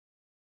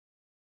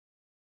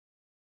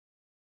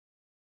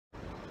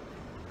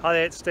Hi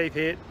there, it's Steve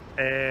here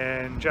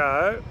and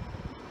Joe,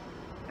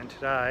 and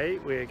today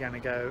we're going to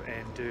go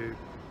and do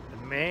the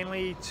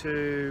Manly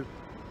to,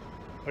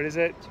 what is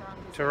it?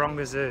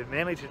 Taronga Zoo.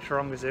 Manly to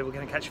Taronga Zoo. We're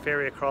going to catch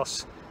ferry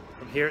across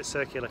from here at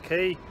Circular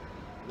Quay.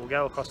 We'll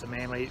go across to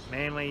Manly,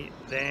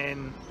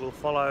 then we'll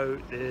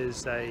follow,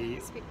 there's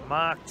a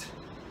marked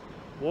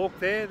walk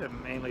there, the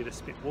Manly to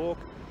Spit walk.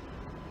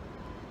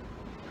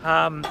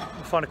 We'll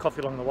find a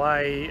coffee along the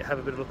way, have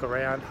a bit of a look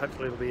around.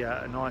 Hopefully it'll be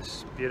a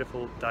nice,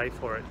 beautiful day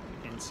for it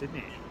in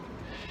Sydney.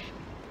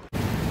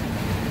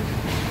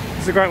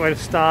 It's a great way to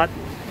start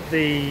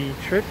the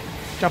trip,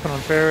 jumping on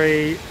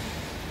ferry,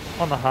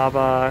 on the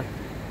harbour,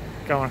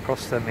 going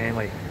across to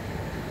Manly.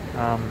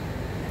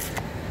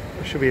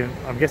 It should be,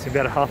 I'm guessing,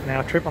 about a half an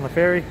hour trip on the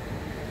ferry.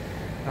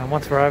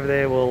 Once we're over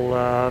there,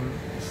 we'll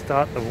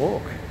start the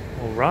walk,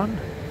 we'll run.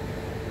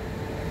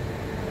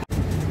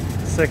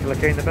 Circular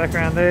Quay in the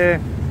background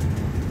there.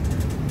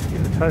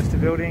 In the toaster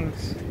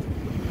buildings,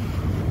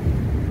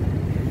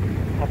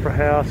 Opera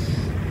House,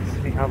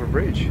 Sydney Harbour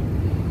Bridge,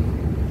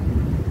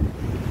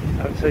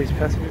 overseas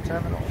passenger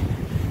terminal.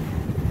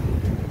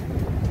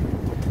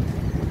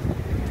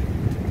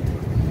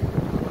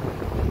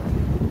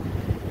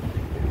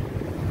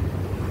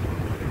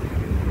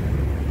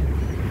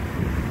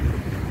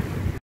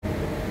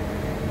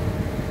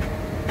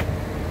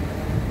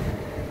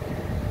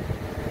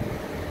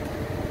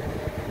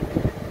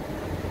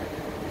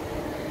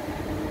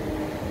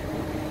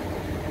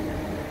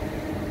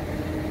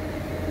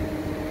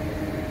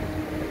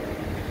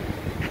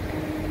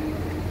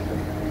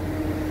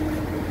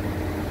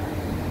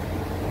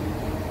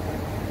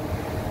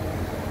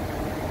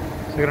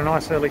 So we've got a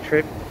nice early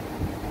trip.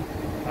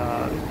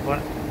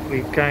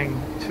 We're going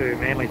to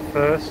Manly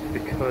first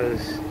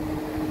because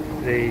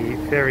the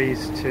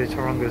ferries to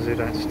Taronga Zoo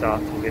don't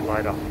start till a bit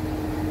later.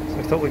 So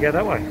we thought we'd go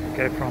that way,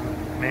 go from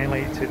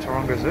Manly to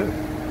Taronga Zoo.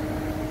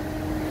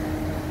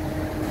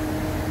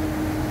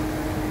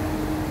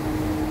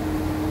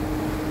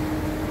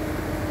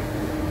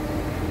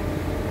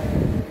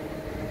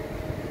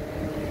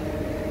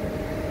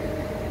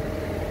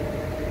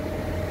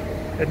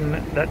 Heading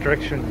that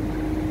direction.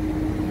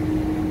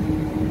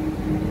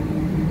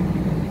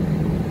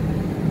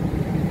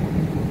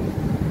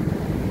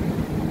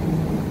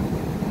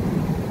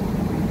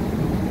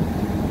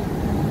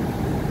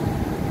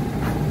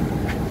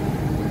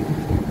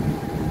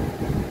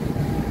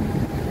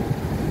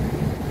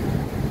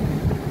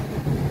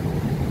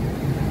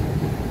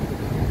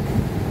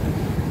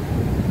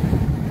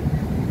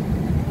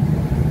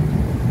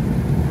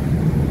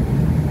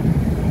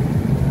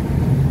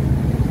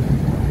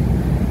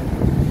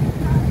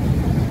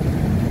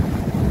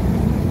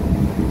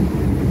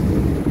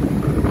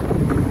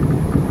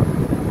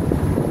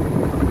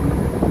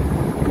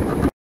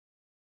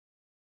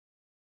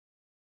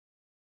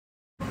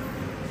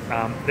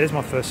 There's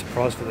my first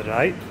surprise for the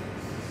day.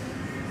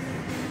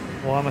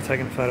 Why am I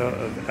taking a photo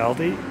of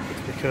Aldi?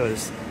 It's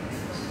because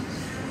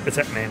it's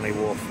at Manly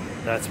Wharf.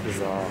 That's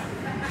bizarre.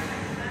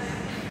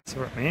 So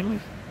we're at Manly.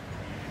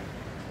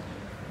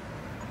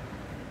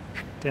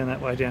 Down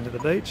that way down to the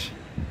beach.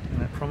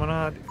 And that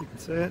promenade, if you can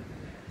see it.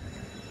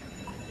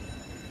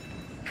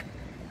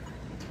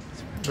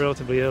 It's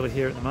relatively early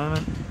here at the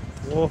moment.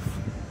 The wharf.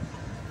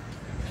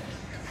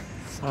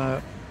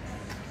 So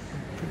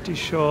pretty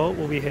sure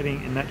we'll be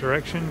heading in that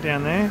direction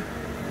down there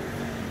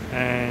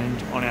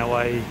and on our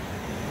way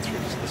through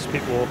to the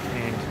Spit Walk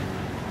and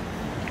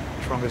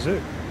Taronga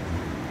Zoo.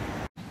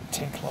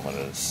 10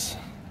 kilometres,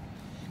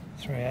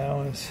 3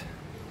 hours.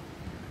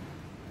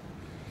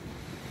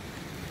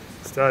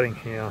 Starting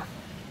here,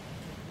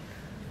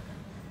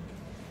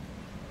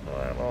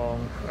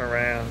 along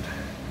around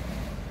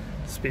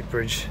Spit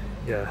Bridge,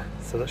 yeah,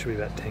 so that should be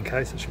about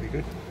 10k, so that should be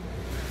good.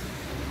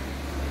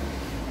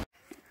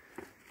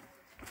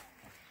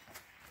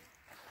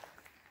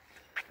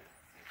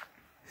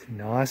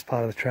 Nice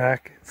part of the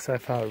track, so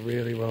far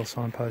really well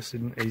signposted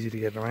and easy to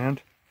get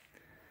around.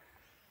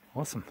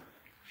 Awesome.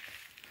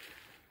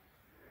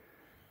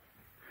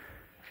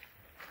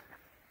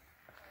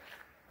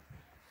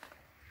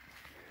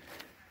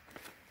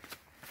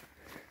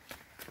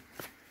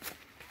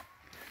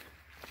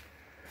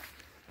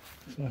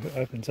 So if it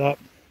opens up,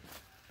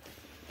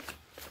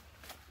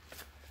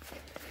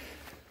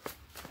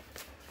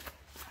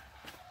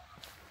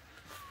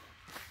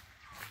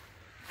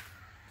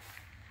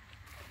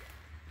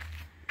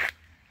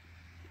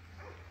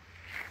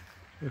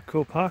 a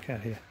cool park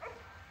out here.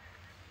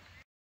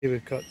 Here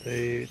we've got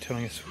the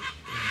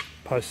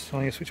post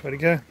telling us which way to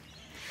go.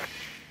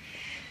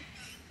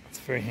 It's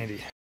very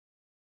handy.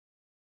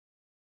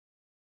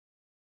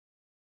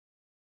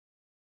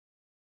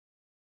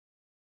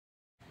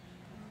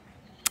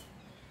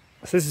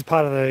 So this is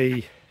part of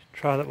the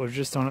trail that we're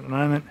just on at the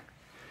moment.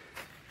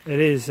 It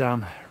is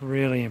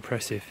really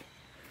impressive.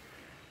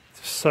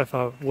 It's so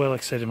far well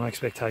exceeded my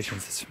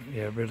expectations. It's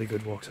a really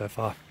good walk so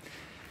far.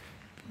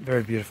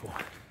 Very beautiful.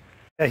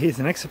 Here's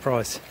the next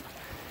surprise.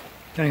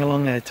 Going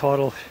along a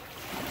tidal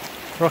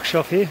rock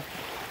shelf here.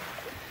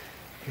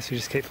 Guess we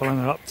just keep following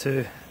it up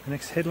to the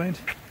next headland.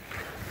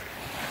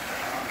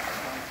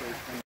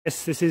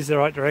 Yes, this is the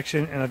right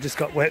direction, and I've just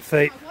got wet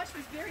feet. My watch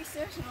was very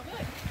certain of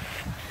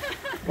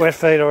it. Wet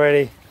feet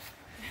already.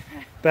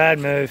 Bad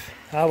move.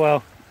 Oh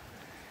well.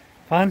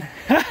 Fun.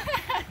 Oh,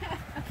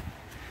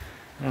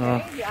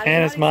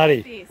 and it's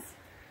muddy.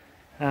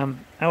 Oh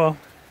well.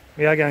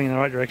 We are going in the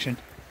right direction.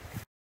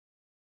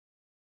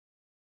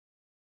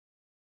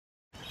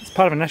 It's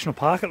part of a national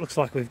park. It looks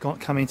like we've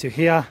come into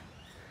here.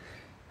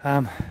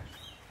 Nice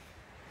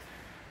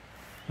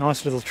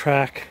little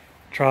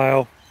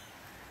trail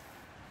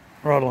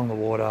right along the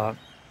water.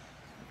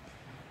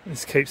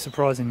 This keeps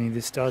surprising me.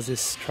 This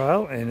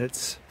trail, and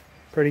it's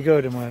pretty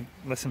good, and we're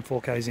less than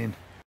 4k's in.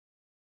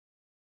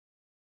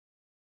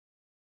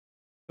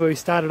 We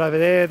started over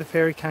there, the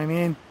ferry came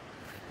in.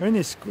 We're in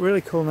this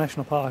really cool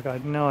national park. I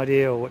had no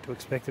idea what to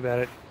expect about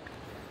it.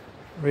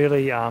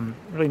 Really,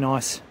 really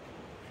nice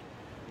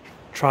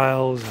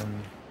trails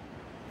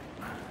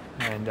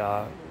and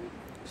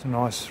some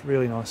nice,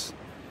 really nice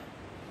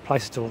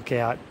places to look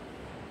out,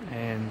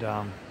 and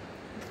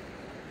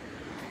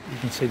you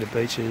can see the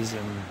beaches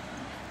and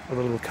all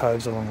the little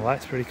coves along the way.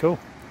 It's pretty cool.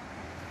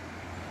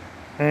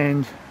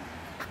 And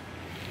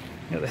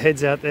you got the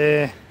heads out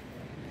there,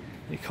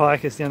 the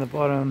kayakers down the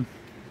bottom.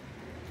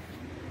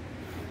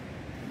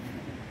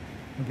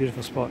 A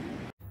beautiful spot.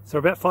 So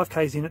we're about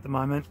 5k's in at the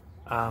moment,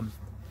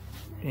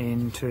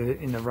 in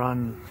the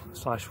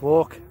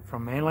run/walk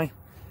from Manly,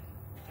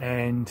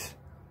 and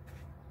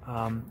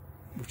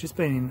we've just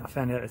been in. I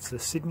found out it's the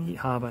Sydney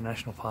Harbour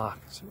National Park.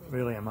 It's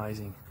really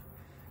amazing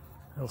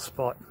little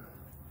spot,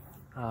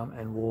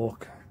 and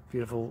walk.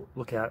 Beautiful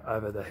look out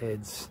over the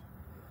heads,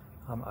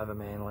 over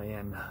Manly,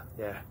 and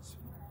yeah, it's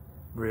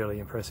really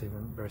impressive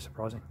and very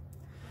surprising.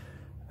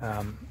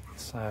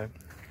 So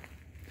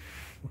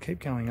we'll keep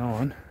going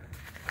on.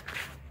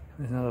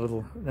 There's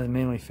another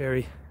Manly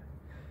ferry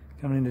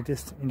coming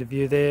into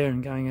view there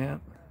and going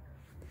out,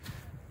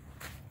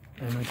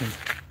 and we can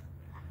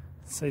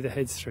see the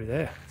heads through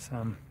there. It's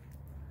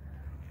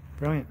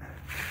brilliant.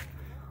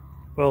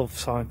 Well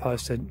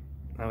signposted,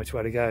 know which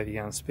way to go. If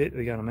you're going to Spit,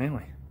 we're going to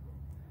Manly.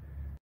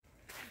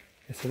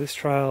 Yeah, so this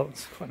trail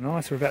is quite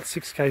nice. We're about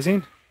 6k's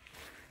in.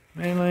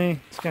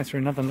 Manly, it's going through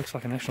another, looks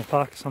like a national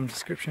park of some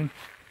description.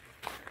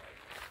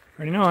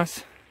 Pretty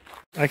nice.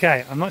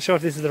 Okay, I'm not sure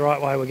if this is the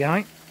right way we're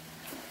going,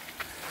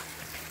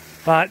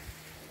 but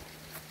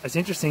it's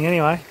interesting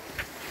anyway.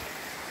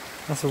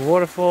 That's a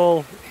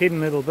waterfall,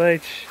 hidden little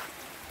beach.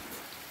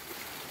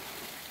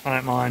 I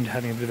don't mind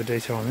having a bit of a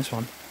detour on this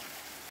one.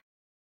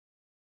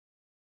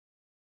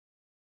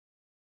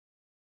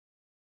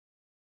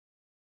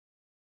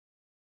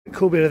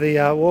 Cool bit of the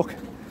walk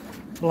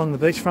along the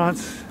beachfront.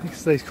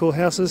 Next to these cool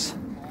houses.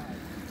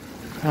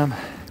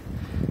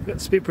 We've got the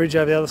Spit Bridge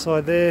over the other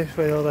side there,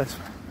 where all those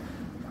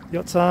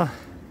yachts are.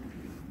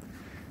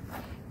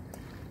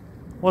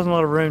 Wasn't a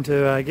lot of room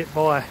to get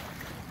by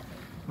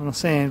on the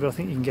sand, but I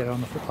think you can get it on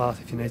the footpath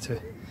if you need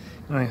to.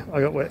 Anyway, I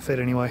got wet feet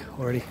anyway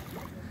already.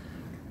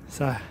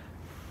 So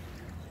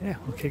yeah,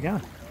 we'll keep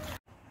going.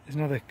 There's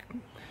another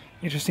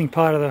interesting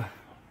part of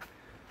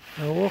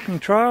the walking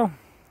trail.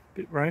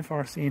 Bit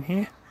rainforesty in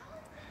here.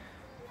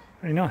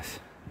 Very nice.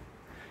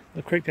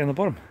 The creek down the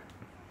bottom.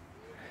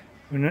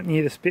 We're not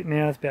near the Spit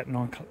now. It's about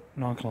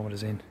 9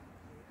 kilometres in.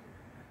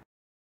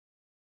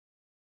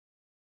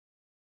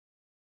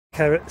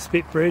 Okay, we're at the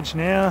Spit Bridge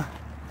now.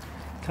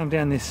 Come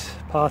down this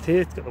path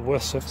here. It's got the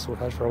worst surface we've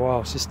had for a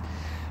while. It's just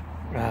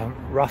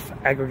rough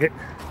aggregate,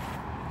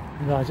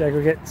 large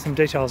aggregate. Some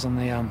details on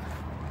the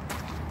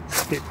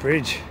Spit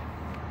Bridge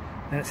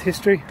and its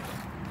history.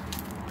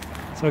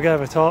 So we'll go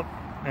over the top,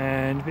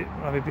 and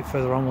maybe a bit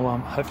further on we'll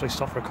hopefully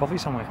stop for a coffee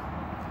somewhere.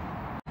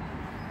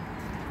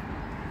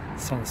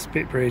 It's on the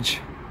Spit Bridge.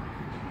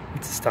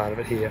 It's the start of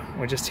it here.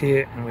 We're just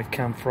here, and we've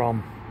come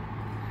from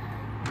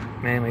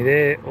Manly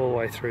there all the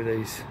way through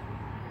these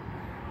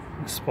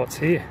spots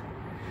here.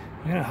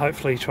 We're going to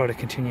hopefully try to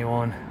continue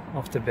on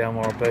off to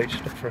Balmoral Beach,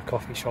 look for a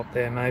coffee shop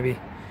there maybe,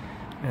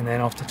 and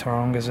then off to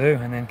Taronga Zoo,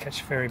 and then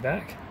catch a ferry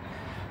back.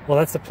 Well,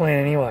 that's the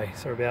plan anyway.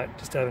 So we're about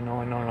just over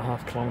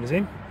 9.5 kilometres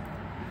in.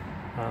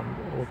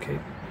 We'll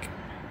keep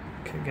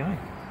going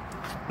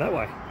that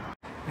way.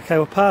 Okay,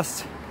 we're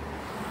past,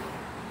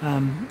 I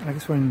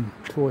guess we're in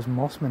towards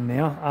Mossman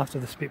now, after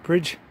the Spit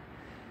Bridge.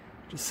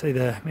 Just see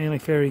the Manly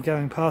ferry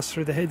going past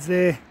through the heads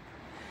there,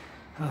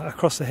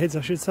 across the heads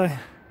I should say,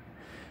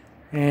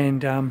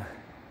 and going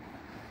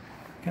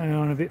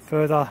on a bit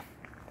further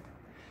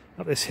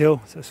up this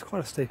hill. So it's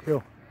quite a steep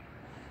hill.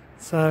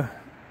 So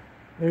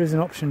there is an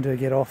option to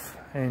get off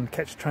and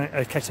catch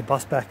a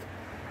bus back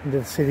into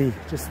the city,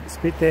 just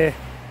Spit there.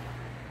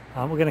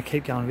 We're going to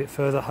keep going a bit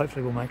further.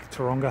 Hopefully we'll make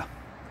Taronga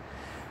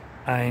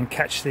and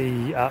catch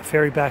the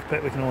ferry back,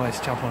 but we can always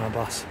jump on a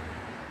bus.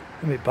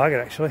 I'm a bit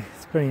buggered actually.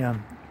 It's been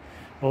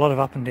a lot of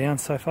up and down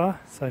so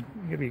far, so you've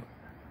got to be,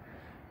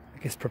 I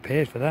guess,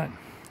 prepared for that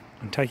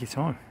and take your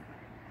time.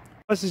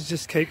 Buses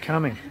just keep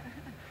coming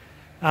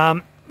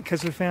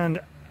because we found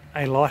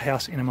a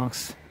lighthouse in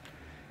amongst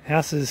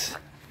houses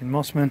in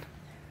Mossman.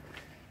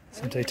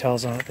 Some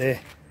details on it there,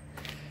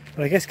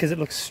 but I guess because it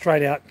looks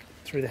straight out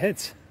through the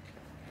heads.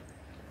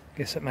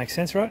 Guess that makes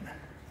sense, right?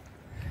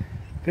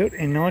 Built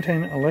in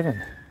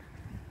 1911.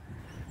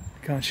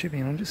 Can't ship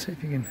in. I'll just see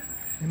if you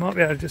might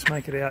be able to just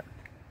make it out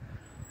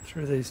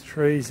through these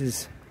trees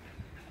is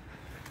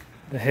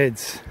the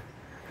heads.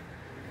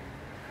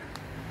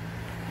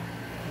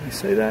 You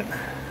see that?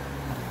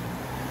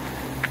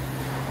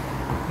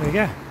 There you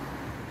go.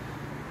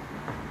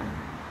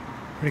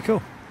 Pretty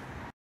cool.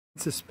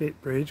 It's a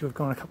spit bridge. We've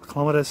gone a couple of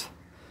kilometres.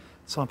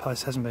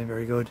 Signpost hasn't been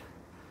very good.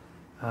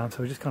 So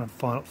we're just kind of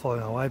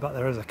following our way, but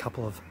there is a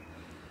couple of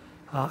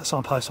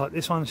signposts like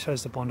this one. It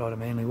shows the Bondi to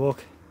Manly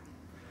walk.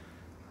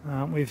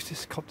 We've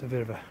just copped a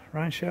bit of a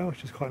rain shower,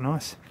 which is quite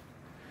nice.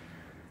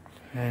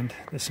 And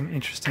there's some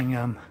interesting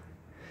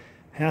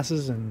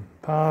houses and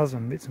paths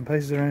and bits and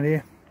pieces around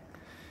here,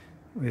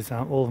 with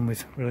all of them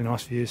with really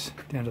nice views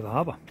down to the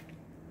harbour.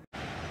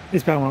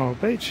 Here's Balmoral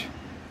Beach.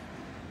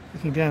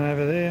 Looking down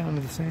over there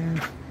under the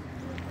sand.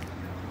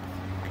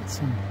 Got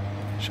some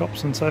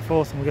shops and so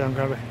forth, and we'll go and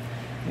grab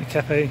a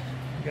cafe,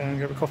 go and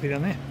grab a coffee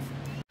down there.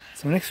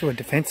 So we're next to a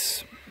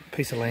defence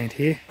piece of land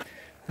here.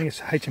 I think it's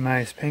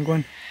HMAS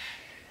Penguin.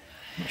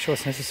 I'm not sure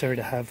it's necessary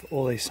to have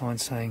all these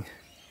signs saying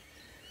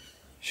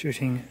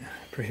shooting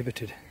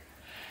prohibited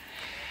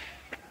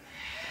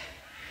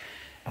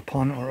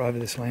upon or over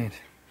this land.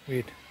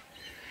 Weird.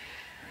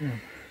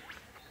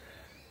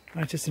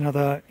 Just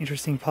another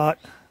interesting part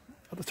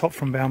at the top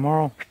from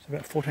Balmoral. It's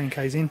about 14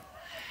 k's in.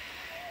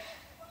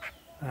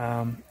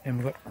 And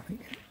we've got, I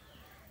think,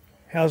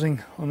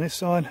 housing on this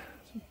side.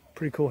 Some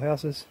pretty cool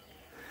houses.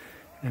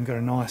 And we've got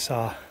a nice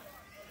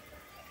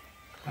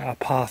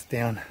path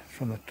down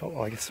from the top,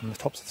 I guess from the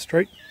tops of the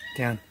street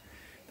down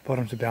the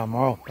bottom to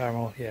Balmoral.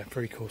 Balmoral, yeah,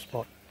 pretty cool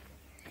spot.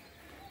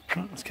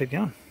 Right, let's keep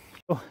going.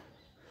 Oh,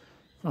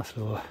 nice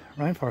little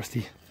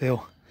rainforesty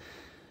feel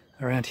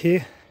around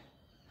here.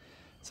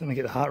 Certainly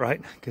get the heart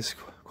rate because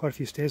quite a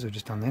few stairs we've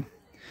just done then.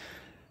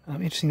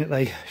 Interesting that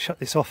they shut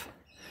this off,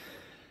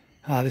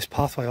 this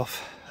pathway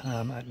off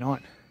at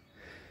night.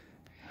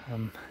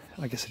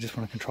 I guess they just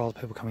want to control the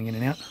people coming in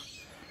and out.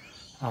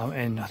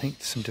 And I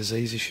think some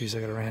disease issues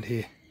they've got around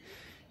here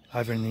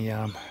over in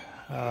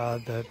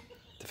the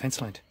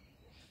defence land.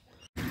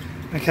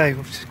 Okay,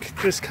 we've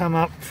just come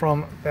up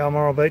from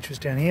Balmoral Beach, was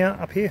down here,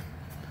 up here.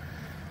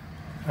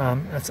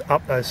 That's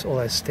up all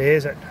those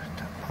stairs at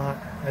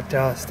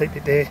steep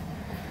bit there.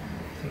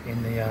 I think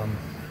in the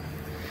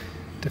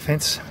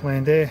defence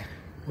land there.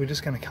 We're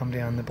just going to come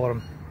down the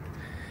bottom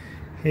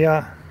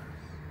here,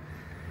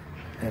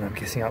 and I'm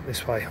guessing up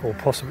this way, or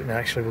possibly, no,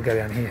 actually we'll go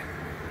down here,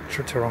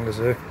 Taronga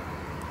Zoo.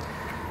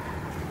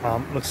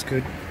 Looks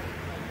good.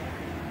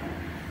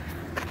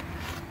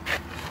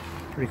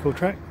 Pretty cool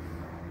track.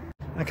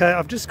 Okay,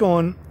 I've just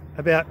gone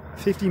about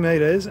 50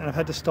 metres and I've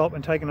had to stop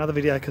and take another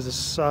video because it's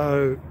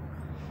so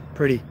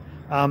pretty.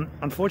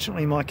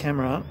 Unfortunately my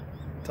camera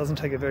doesn't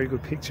take a very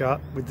good picture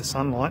with the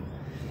sunlight,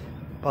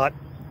 but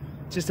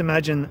just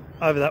imagine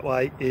over that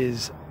way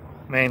is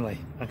Manly.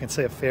 I can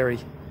see a ferry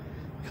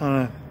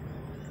kind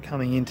of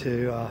coming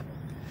into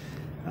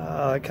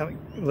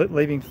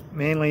leaving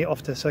Manly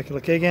off to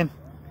Circular Quay again.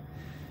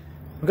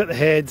 We've got the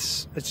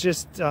heads. It's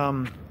just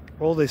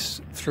all this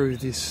through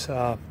this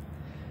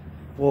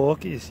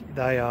walk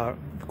they are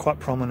quite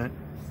prominent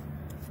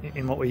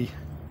in what we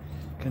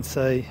can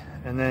see,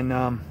 and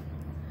then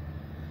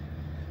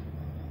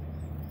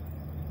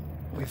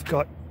we've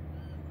got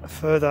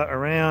further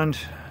around,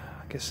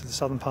 I guess, to the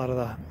southern part of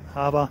the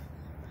harbour,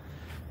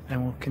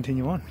 and we'll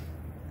continue on.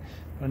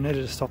 But I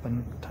needed to stop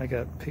and take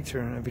a picture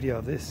and a video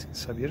of this.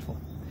 It's so beautiful.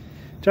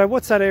 Joe,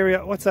 what's that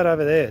area? What's that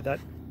over there? That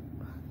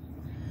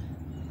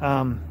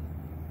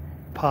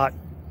part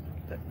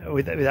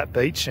with that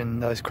beach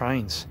and those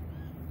cranes.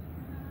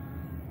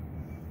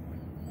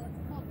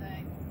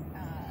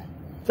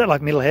 Is that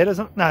like Middlehead or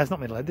something? No, it's not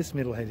Middlehead. This is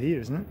Middlehead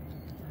here, isn't it?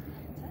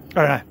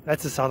 Oh no,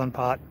 that's the southern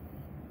part.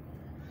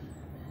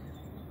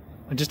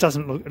 It just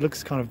doesn't look. It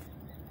looks kind of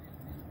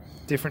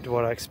different to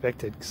what I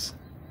expected.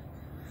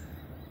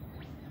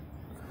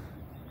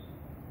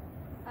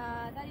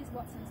 That is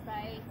Watson's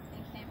Bay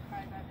and Camp Cove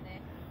over there.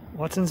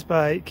 Watson's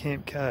Bay,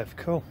 Camp Cove.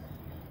 Cool.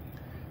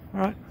 All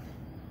right.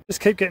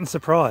 Just keep getting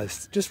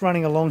surprised. Just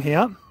running along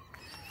here,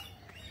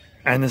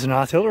 and there's an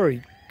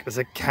artillery. There's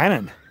a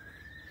cannon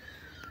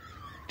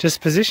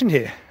just positioned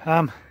here.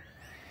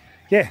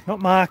 Yeah, not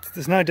marked.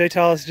 There's no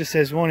details. It just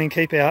says warning,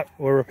 keep out.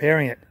 We're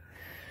repairing it.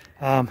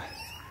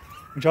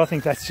 Which I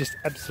think that's just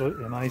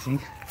absolutely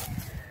amazing.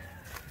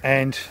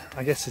 And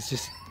I guess it's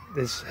just,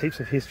 there's heaps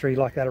of history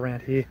like that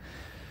around here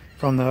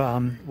from the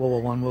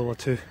World War I, World War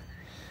II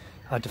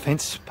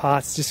defence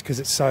parts, just because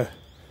it's so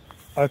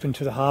open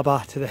to the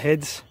harbour, to the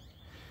heads.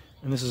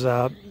 And this is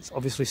it's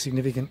obviously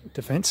significant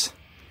defence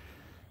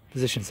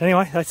positions.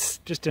 Anyway, that's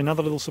just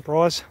another little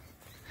surprise.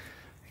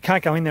 You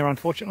can't go in there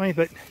unfortunately,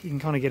 but you can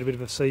kind of get a bit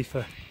of a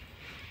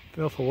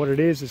feel for what it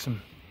is. There's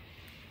some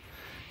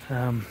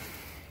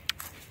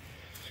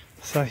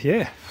so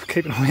yeah,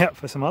 keep an eye out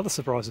for some other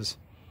surprises.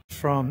 It's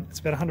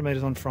about 100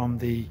 metres on from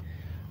the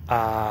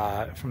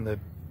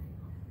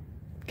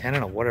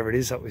cannon or whatever it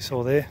is that we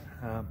saw there.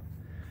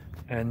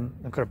 And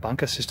they've got a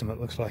bunker system, it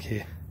looks like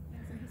here.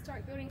 There's some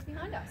historic buildings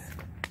behind us.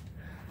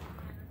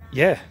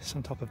 Yeah,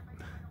 some type of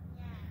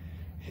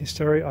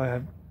history.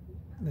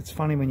 It's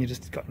funny when you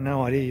just got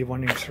no idea, you're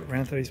wandering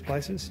around through these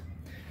places.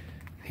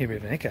 Here we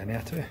have an echo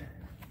now too.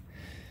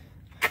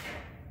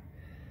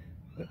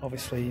 But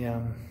obviously,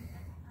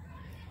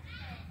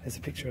 there's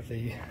a picture of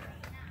the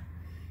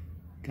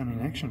gun in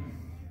action,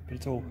 but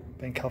it's all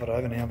been covered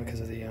over now because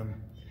of the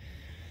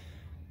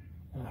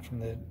from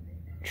the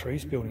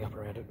trees building up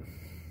around it.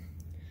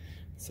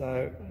 So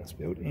it was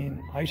built in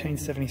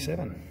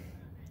 1877.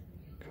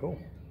 Cool.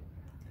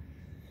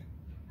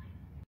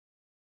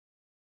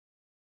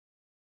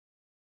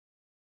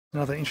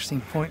 Another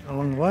interesting point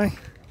along the way.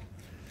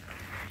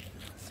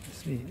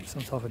 Seems to be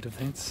some type of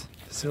defence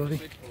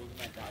facility.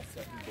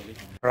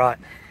 Right.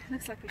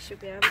 Looks like we should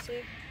be able to. I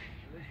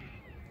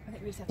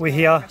think we just have to We're go to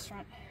here. the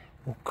restaurant.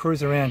 We'll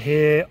cruise around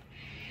here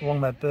along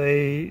that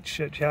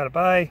beach at Chowder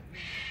Bay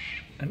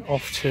and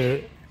off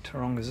to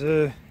Taronga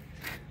Zoo.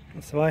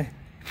 That's the way.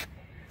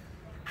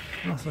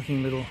 Nice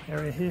looking little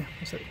area here.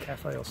 Looks like a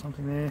cafe or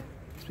something there.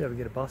 Just be able to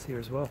get a bus here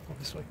as well,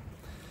 obviously.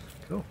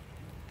 Cool.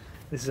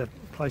 This is a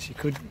place you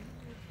could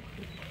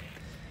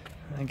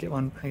get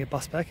a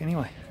bus back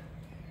anyway.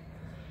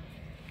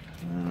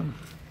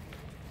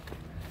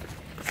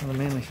 Another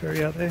Manly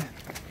ferry out there.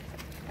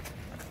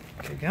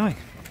 Keep going.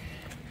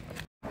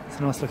 It's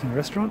a nice looking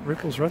restaurant,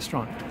 Ripple's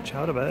Restaurant,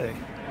 Chowder Bay.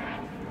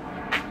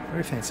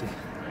 Very fancy.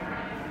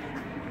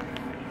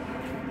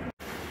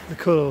 A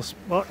cool little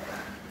spot.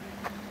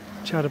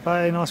 Chowder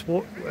Bay, nice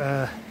walk,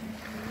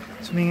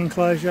 swimming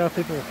enclosure,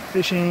 people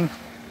fishing,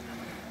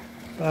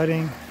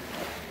 boating.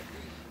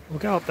 We'll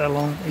go up that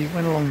along. We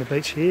went along the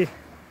beach here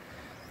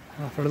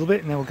for a little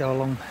bit, and then we'll go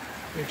along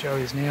where Joe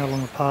is now,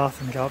 along the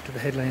path, and go up to the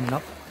headland and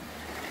up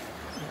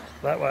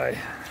that way.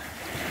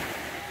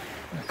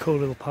 A cool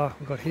little park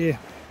we've got here.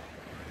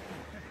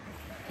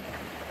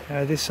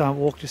 This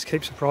walk just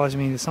keeps surprising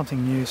me. There's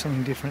something new,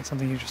 something different,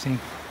 something interesting.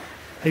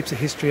 Heaps of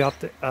history up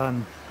there,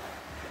 and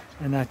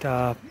that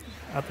up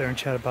there in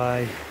Chowder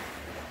Bay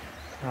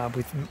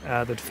with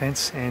the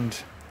defence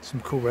and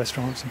some cool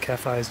restaurants and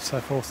cafes and so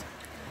forth.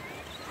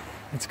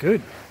 It's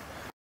good.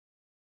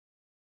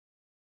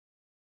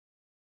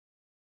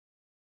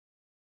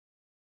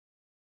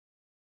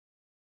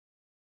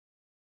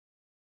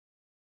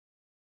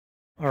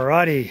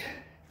 Alrighty.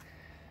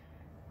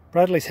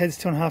 Bradley's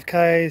Head's 2.5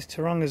 k's,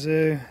 Taronga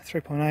Zoo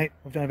 3.8.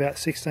 We've done about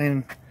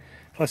 16,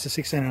 close to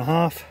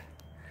 16.5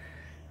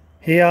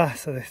 here.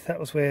 So that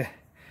was where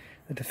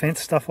the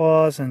defence stuff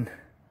was, and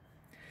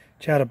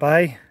Chowder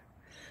Bay.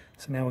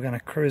 So now we're going to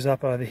cruise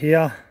up over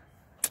here,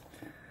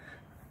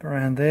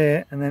 around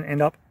there, and then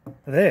end up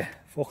there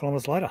 4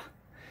 kilometres later.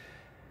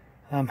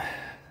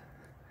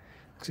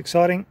 Looks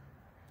exciting.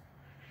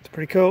 It's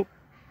pretty cool.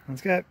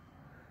 Let's go.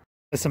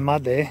 There's some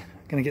mud there.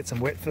 Going to get some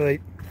wet feet,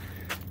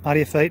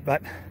 muddier feet,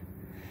 but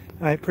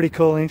pretty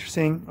cool and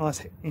interesting.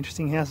 Nice,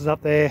 interesting houses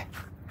up there,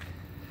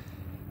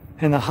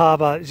 and the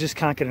harbour. You just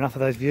can't get enough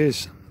of those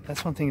views.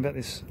 That's one thing about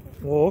this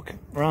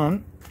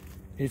run.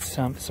 It's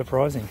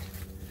surprising.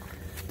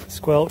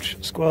 Squelch,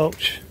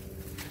 squelch,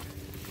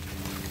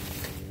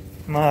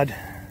 mud.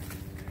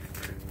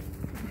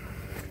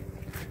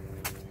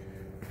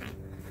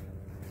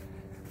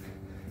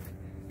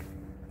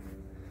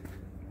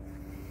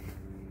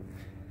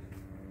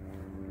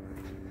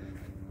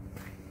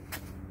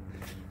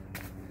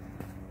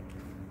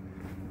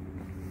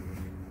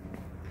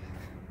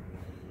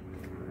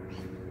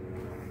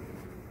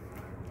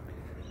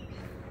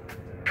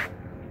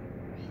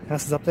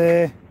 Houses up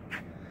there,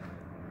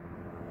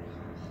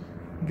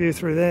 view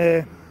through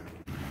there,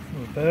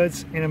 little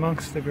birds in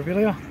amongst the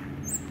grevillea.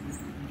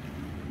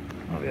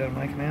 Might be able to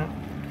make them out.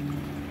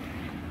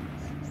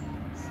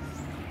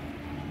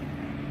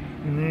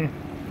 In there,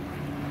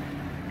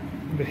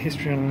 a bit of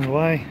history along the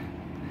way,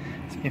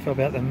 some info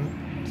about the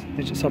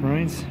midget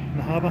submarines in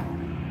the harbour.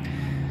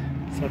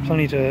 So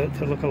plenty to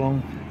look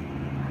along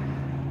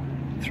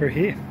through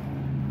here.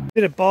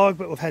 Bit of bog,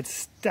 but we've had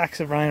stacks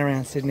of rain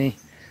around Sydney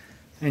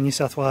and New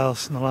South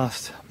Wales in the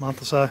last month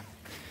or so.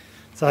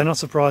 So not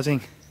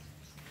surprising,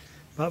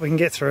 but we can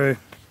get through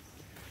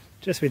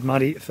just with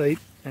muddy feet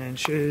and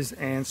shoes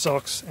and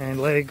socks and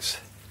legs.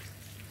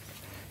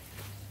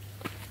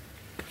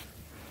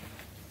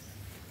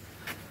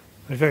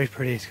 But very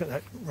pretty, it's got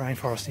that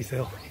rainforesty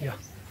feel here.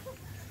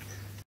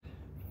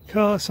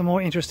 Cool, some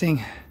more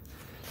interesting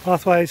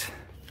pathways.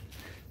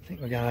 I think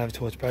we're going over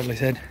towards Bradley's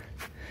Head.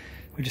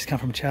 We just come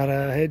from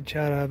Chowder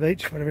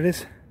Beach, whatever it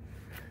is.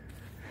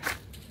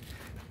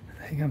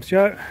 Here comes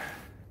Joe.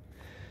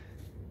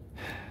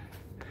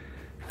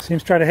 Seem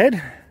straight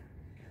ahead?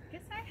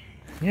 Guess so.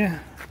 Yeah.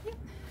 Yep.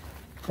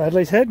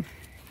 Bradley's Head?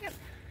 Yep.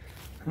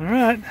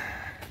 Alright.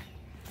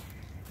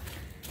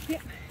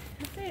 Yep,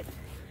 that's it.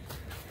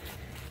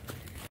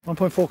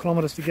 1.4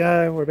 kilometres to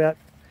go. We're about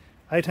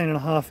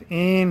 18.5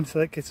 in, so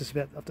that gets us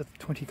about up to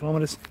 20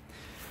 kilometres.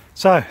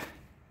 So,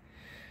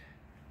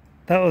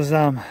 that was,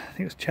 I think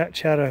it was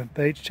Chowder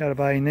Beach, Chowder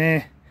Bay in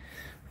there.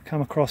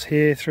 Come across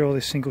here through all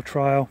this single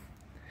trail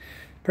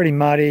pretty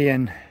muddy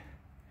and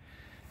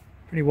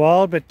pretty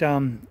wild, but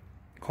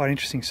quite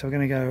interesting. So we're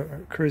going to go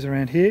cruise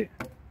around here,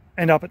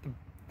 end up at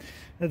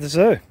the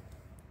zoo.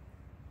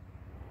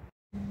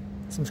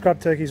 Some scrub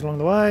turkeys along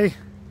the way.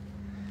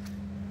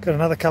 Got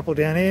another couple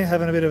down here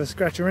having a bit of a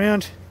scratch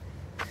around.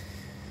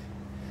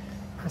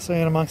 I see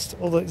in amongst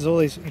all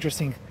these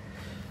interesting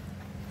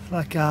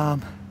like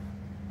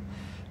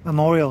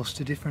memorials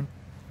to different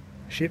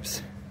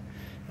ships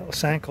that were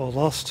sank or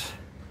lost.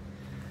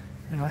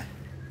 Anyway,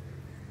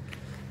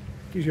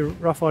 gives you a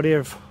rough idea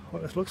of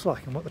what this looks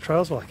like and what the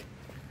trail's like.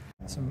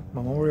 Some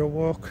memorial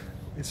walk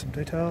with some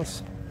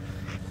details.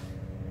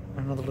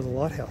 Another little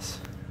lighthouse.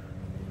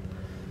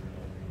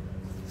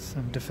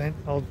 Some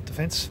old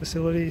defence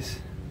facilities.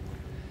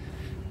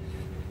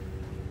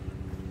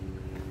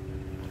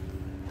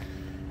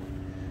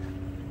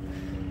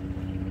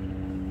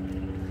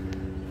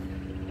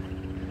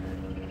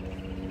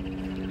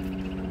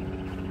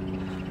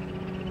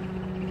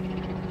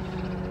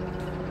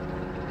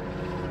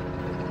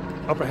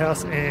 Opera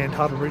House and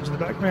Harbour Bridge in the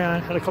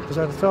background, helicopters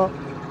over the top.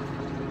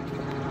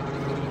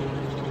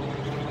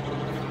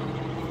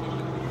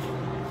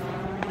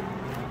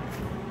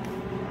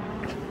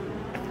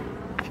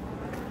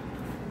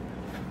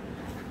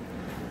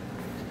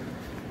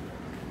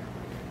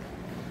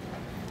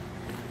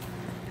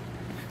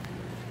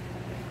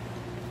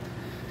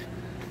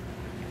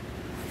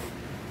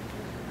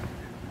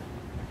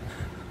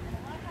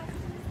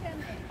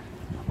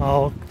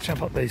 I'll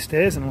jump up these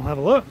stairs and we'll have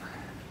a look.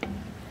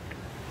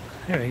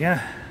 There we go.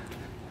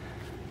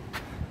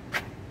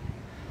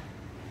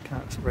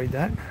 Can't read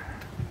that. And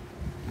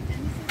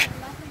this is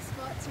a lovely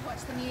spot to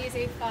watch the New Year's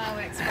Eve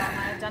fireworks from.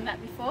 I've done that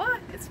before.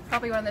 It's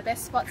probably one of the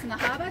best spots in the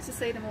harbour to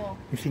see them all.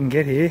 If you can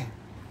get here.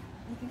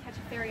 You can catch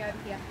a ferry over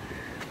here.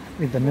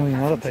 With a million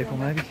other people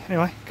maybe.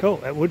 Anyway, cool,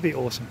 that would be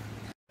awesome.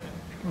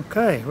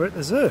 Okay, we're at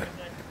the zoo.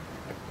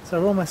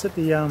 So we're almost at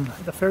the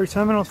ferry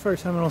terminal. The ferry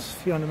terminal's a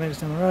few hundred metres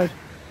down the road.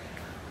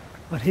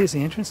 But here's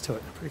the entrance to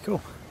it, pretty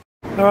cool.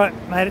 Alright,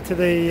 made it to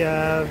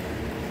the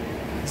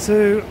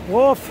zoo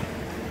wharf.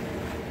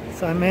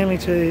 So Manly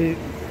to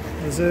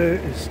the zoo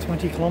is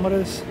 20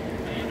 kilometres.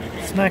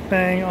 Smack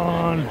bang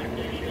on,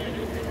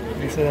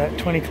 you see that,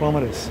 20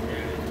 kilometres.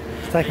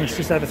 It's taken us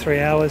just over 3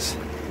 hours.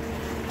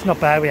 It's not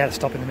bad, we had to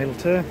stop in the middle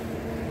too.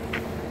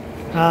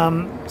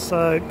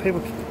 So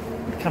people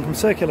come from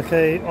Circular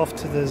Quay off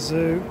to the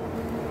zoo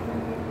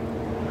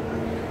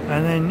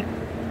and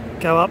then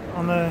go up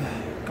on the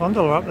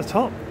gondola up the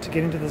top to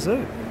get into the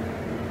zoo.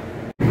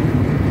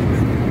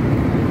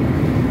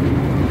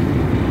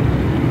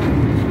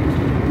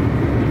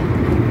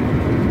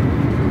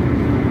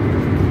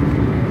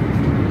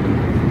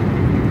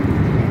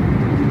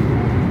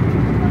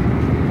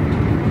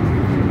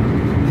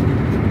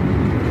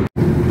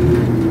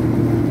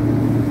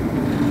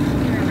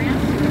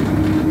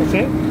 That's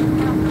it?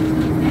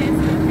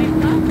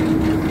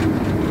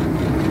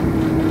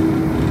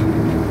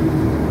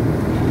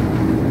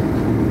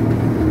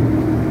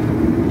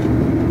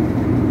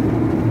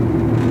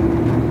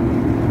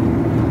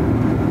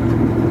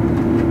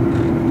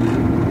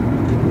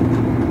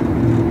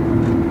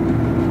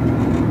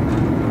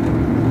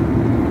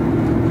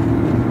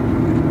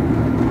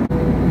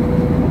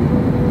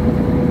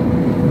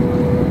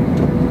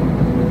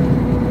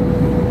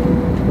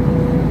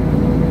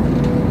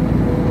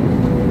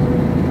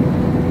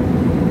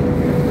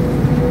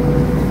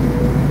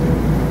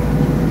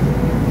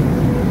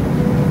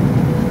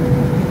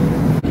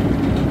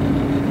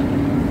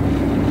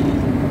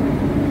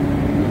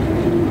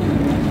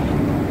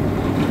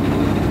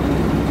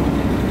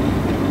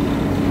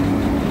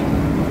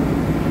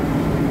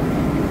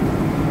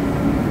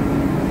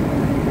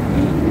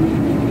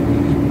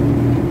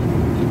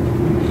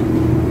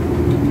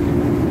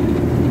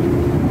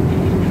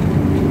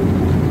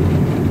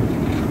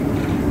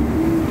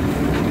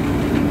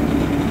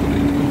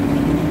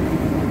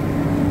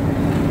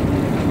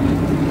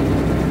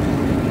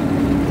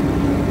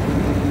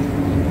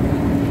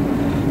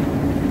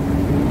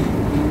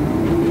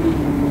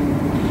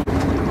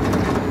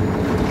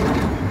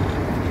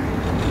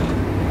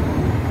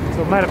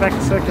 Made it back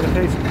to Circular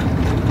Quay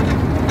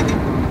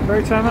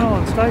ferry terminal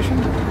and station.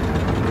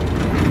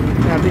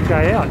 Now a big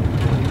day out.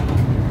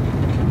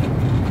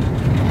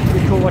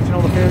 Pretty cool watching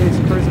all the ferries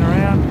cruising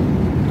around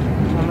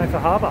underneath the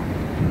harbour.